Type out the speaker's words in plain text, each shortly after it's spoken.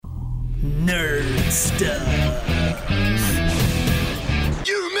Nerd Stuff.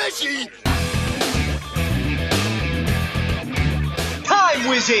 You Messi! Time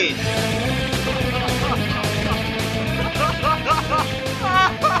Wizard!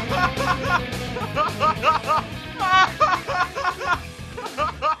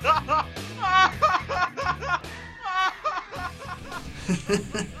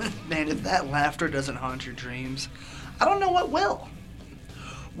 Man, if that laughter doesn't haunt your dreams, I don't know what will.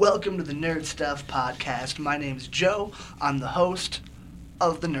 Welcome to the Nerd Stuff Podcast. My name's Joe. I'm the host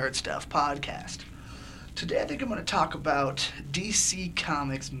of the Nerd Stuff Podcast. Today I think I'm going to talk about DC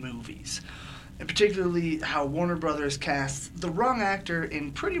Comics movies, and particularly how Warner Brothers casts the wrong actor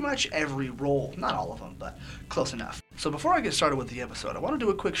in pretty much every role. Not all of them, but close enough. So before I get started with the episode, I want to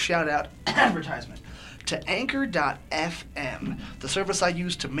do a quick shout-out advertisement to Anchor.fm, the service I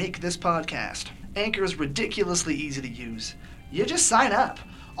use to make this podcast. Anchor is ridiculously easy to use. You just sign up.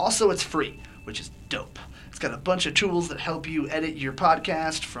 Also, it's free, which is dope. It's got a bunch of tools that help you edit your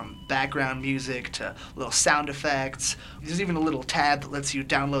podcast, from background music to little sound effects. There's even a little tab that lets you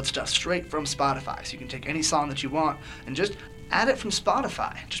download stuff straight from Spotify, so you can take any song that you want and just add it from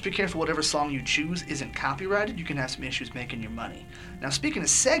Spotify. Just be careful whatever song you choose isn't copyrighted. You can have some issues making your money. Now, speaking of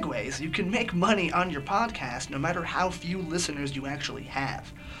segues, you can make money on your podcast no matter how few listeners you actually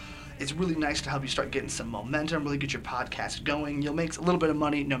have. It's really nice to help you start getting some momentum, really get your podcast going. You'll make a little bit of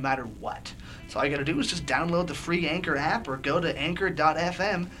money no matter what. So all you gotta do is just download the free Anchor app or go to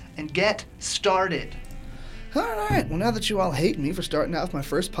Anchor.fm and get started. Alright, well now that you all hate me for starting off my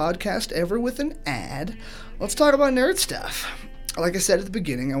first podcast ever with an ad, let's talk about nerd stuff. Like I said at the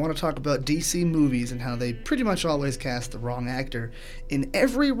beginning, I want to talk about DC movies and how they pretty much always cast the wrong actor in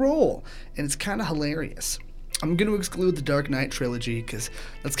every role, and it's kind of hilarious. I'm going to exclude the Dark Knight trilogy because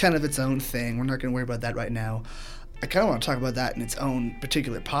that's kind of its own thing. We're not going to worry about that right now. I kind of want to talk about that in its own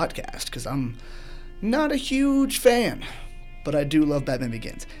particular podcast because I'm not a huge fan, but I do love Batman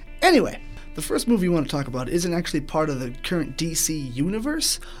Begins. Anyway, the first movie you want to talk about isn't actually part of the current DC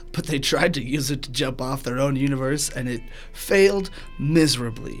universe, but they tried to use it to jump off their own universe, and it failed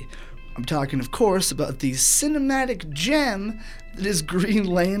miserably. I'm talking, of course, about the cinematic gem that is Green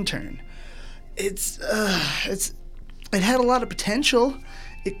Lantern. It had a lot of potential.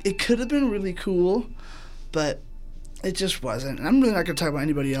 It could have been really cool, but it just wasn't. And I'm really not going to talk about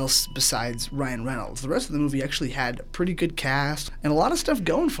anybody else besides Ryan Reynolds. The rest of the movie actually had a pretty good cast and a lot of stuff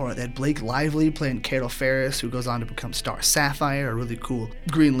going for it. They had Blake Lively playing Carol Ferris, who goes on to become Star Sapphire, a really cool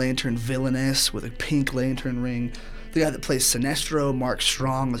Green Lantern villainess with a pink lantern ring. The guy that plays Sinestro, Mark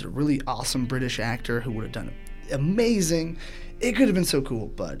Strong, was a really awesome British actor who would have done amazing. It could have been so cool,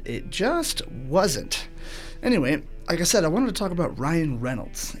 but it just wasn't. Anyway, like I said, I wanted to talk about Ryan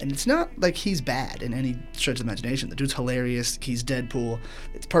Reynolds, and it's not like he's bad in any stretch of the imagination. The dude's hilarious, he's Deadpool,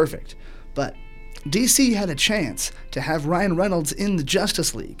 it's perfect. But DC had a chance to have Ryan Reynolds in the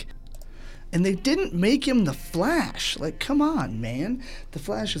Justice League, and they didn't make him the Flash. Like, come on, man. The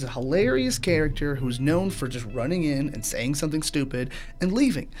Flash is a hilarious character who's known for just running in and saying something stupid and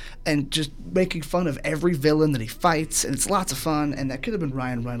leaving, and just making fun of every villain that he fights, and it's lots of fun, and that could have been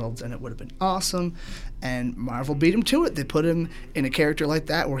Ryan Reynolds, and it would have been awesome, and Marvel beat him to it. They put him in a character like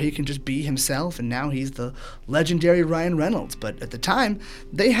that where he can just be himself, and now he's the legendary Ryan Reynolds. But at the time,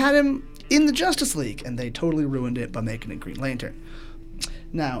 they had him in the Justice League, and they totally ruined it by making it Green Lantern.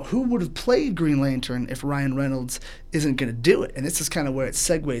 Now, who would have played Green Lantern if Ryan Reynolds isn't going to do it? And this is kind of where it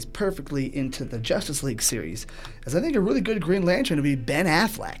segues perfectly into the Justice League series, as I think a really good Green Lantern would be Ben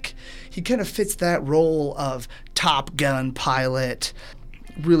Affleck. He kind of fits that role of Top Gun pilot,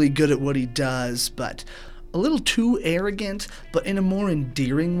 really good at what he does, but a little too arrogant, but in a more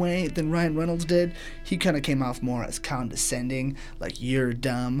endearing way than Ryan Reynolds did. He kind of came off more as condescending, like, you're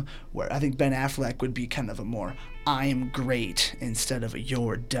dumb, where I think Ben Affleck would be kind of a more I am great instead of a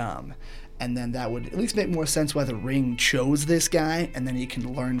you're dumb. And then that would at least make more sense why The Ring chose this guy, and then he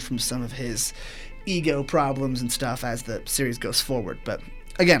can learn from some of his ego problems and stuff as the series goes forward. But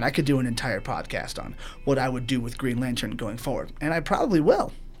again, I could do an entire podcast on what I would do with Green Lantern going forward, and I probably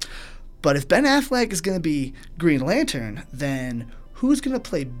will. But if Ben Affleck is going to be Green Lantern, then who's going to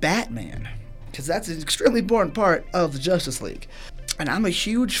play Batman? Because that's an extremely important part of the Justice League. And I'm a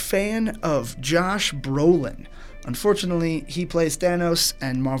huge fan of Josh Brolin. Unfortunately, he plays Thanos,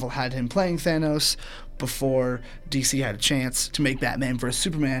 and Marvel had him playing Thanos before DC had a chance to make Batman vs.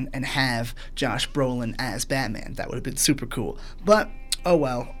 Superman and have Josh Brolin as Batman. That would have been super cool. But, oh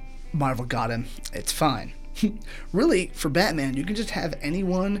well, Marvel got him. It's fine. Really, for Batman, you can just have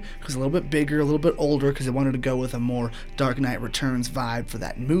anyone who's a little bit bigger, a little bit older, because they wanted to go with a more Dark Knight Returns vibe for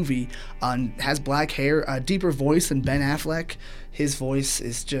that movie. Has black hair, a deeper voice than Ben Affleck. His voice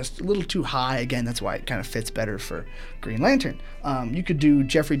is just a little too high. Again, that's why it kind of fits better for Green Lantern. You could do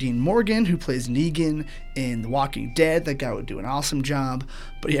Jeffrey Dean Morgan, who plays Negan in The Walking Dead. That guy would do an awesome job,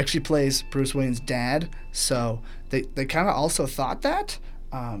 but he actually plays Bruce Wayne's dad, so they kind of also thought that.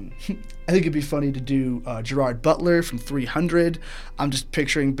 I think it'd be funny to do Gerard Butler from 300. I'm just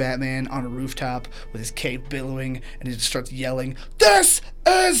picturing Batman on a rooftop with his cape billowing, and he just starts yelling, "This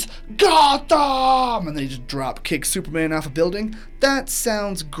is Gotham!" And then he just drop kicks Superman off a building. That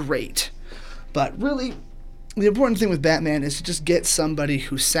sounds great. But really, the important thing with Batman is to just get somebody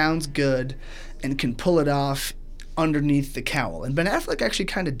who sounds good and can pull it off underneath the cowl. And Ben Affleck actually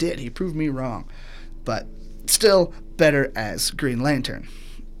kind of did. He proved me wrong. But still better as Green Lantern.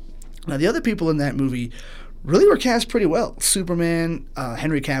 Now, the other people in that movie really were cast pretty well. Superman,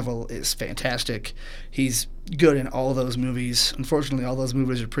 Henry Cavill is fantastic. He's good in all those movies. Unfortunately, all those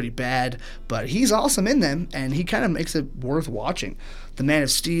movies are pretty bad, but he's awesome in them, and he kind of makes it worth watching. The Man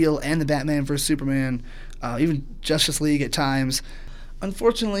of Steel and the Batman vs. Superman, even Justice League at times.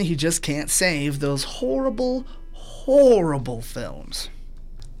 Unfortunately, he just can't save those horrible, horrible films.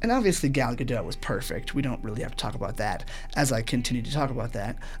 And obviously Gal Gadot was perfect. We don't really have to talk about that as I continue to talk about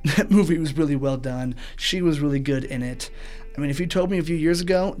that. That movie was really well done. She was really good in it. I mean, if you told me a few years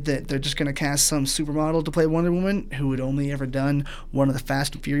ago that they're just going to cast some supermodel to play Wonder Woman who had only ever done one of the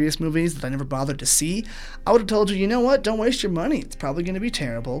Fast and Furious movies that I never bothered to see, I would have told you, you know what, don't waste your money. It's probably going to be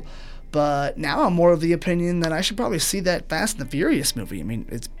terrible. But now I'm more of the opinion that I should probably see that Fast and the Furious movie. I mean,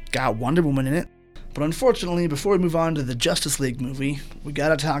 it's got Wonder Woman in it. But unfortunately, before we move on to the Justice League movie, we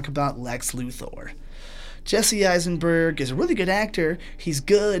gotta talk about Lex Luthor. Jesse Eisenberg is a really good actor. He's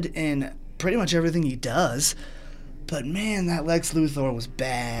good in pretty much everything he does. But man, that Lex Luthor was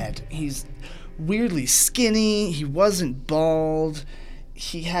bad. He's weirdly skinny. He wasn't bald.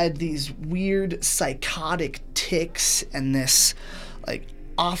 He had these weird psychotic tics and this, like,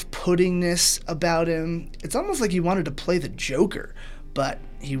 off-puttingness about him. It's almost like he wanted to play the Joker. But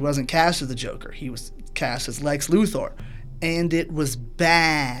he wasn't cast as the Joker. He was cast as Lex Luthor. And it was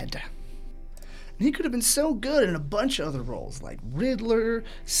bad. And he could have been so good in a bunch of other roles, like Riddler,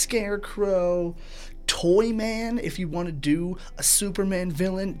 Scarecrow, Toyman. If you want to do a Superman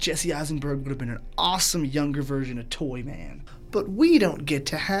villain, Jesse Eisenberg would have been an awesome younger version of Toyman. But we don't get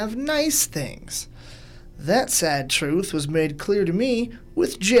to have nice things. That sad truth was made clear to me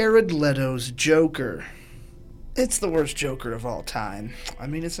with Jared Leto's Joker. It's the worst Joker of all time. I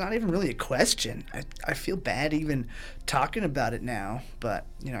mean, it's not even really a question. I feel bad even talking about it now, but,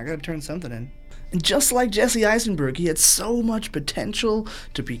 you know, I gotta turn something in. And just like Jesse Eisenberg, he had so much potential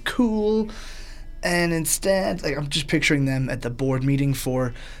to be cool, and instead, like, I'm just picturing them at the board meeting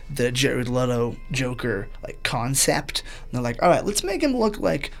for the Jared Leto Joker, like, concept. And they're like, all right, let's make him look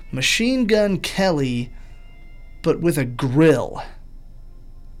like Machine Gun Kelly, but with a grill.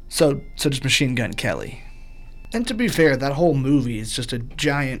 So just Machine Gun Kelly. And to be fair, that whole movie is just a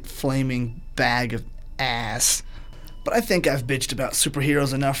giant flaming bag of ass. But I think I've bitched about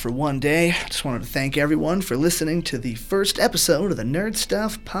superheroes enough for one day. I just wanted to thank everyone for listening to the first episode of the Nerd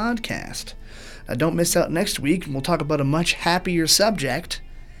Stuff podcast. Now, don't miss out next week, and we'll talk about a much happier subject: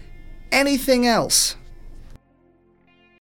 anything else.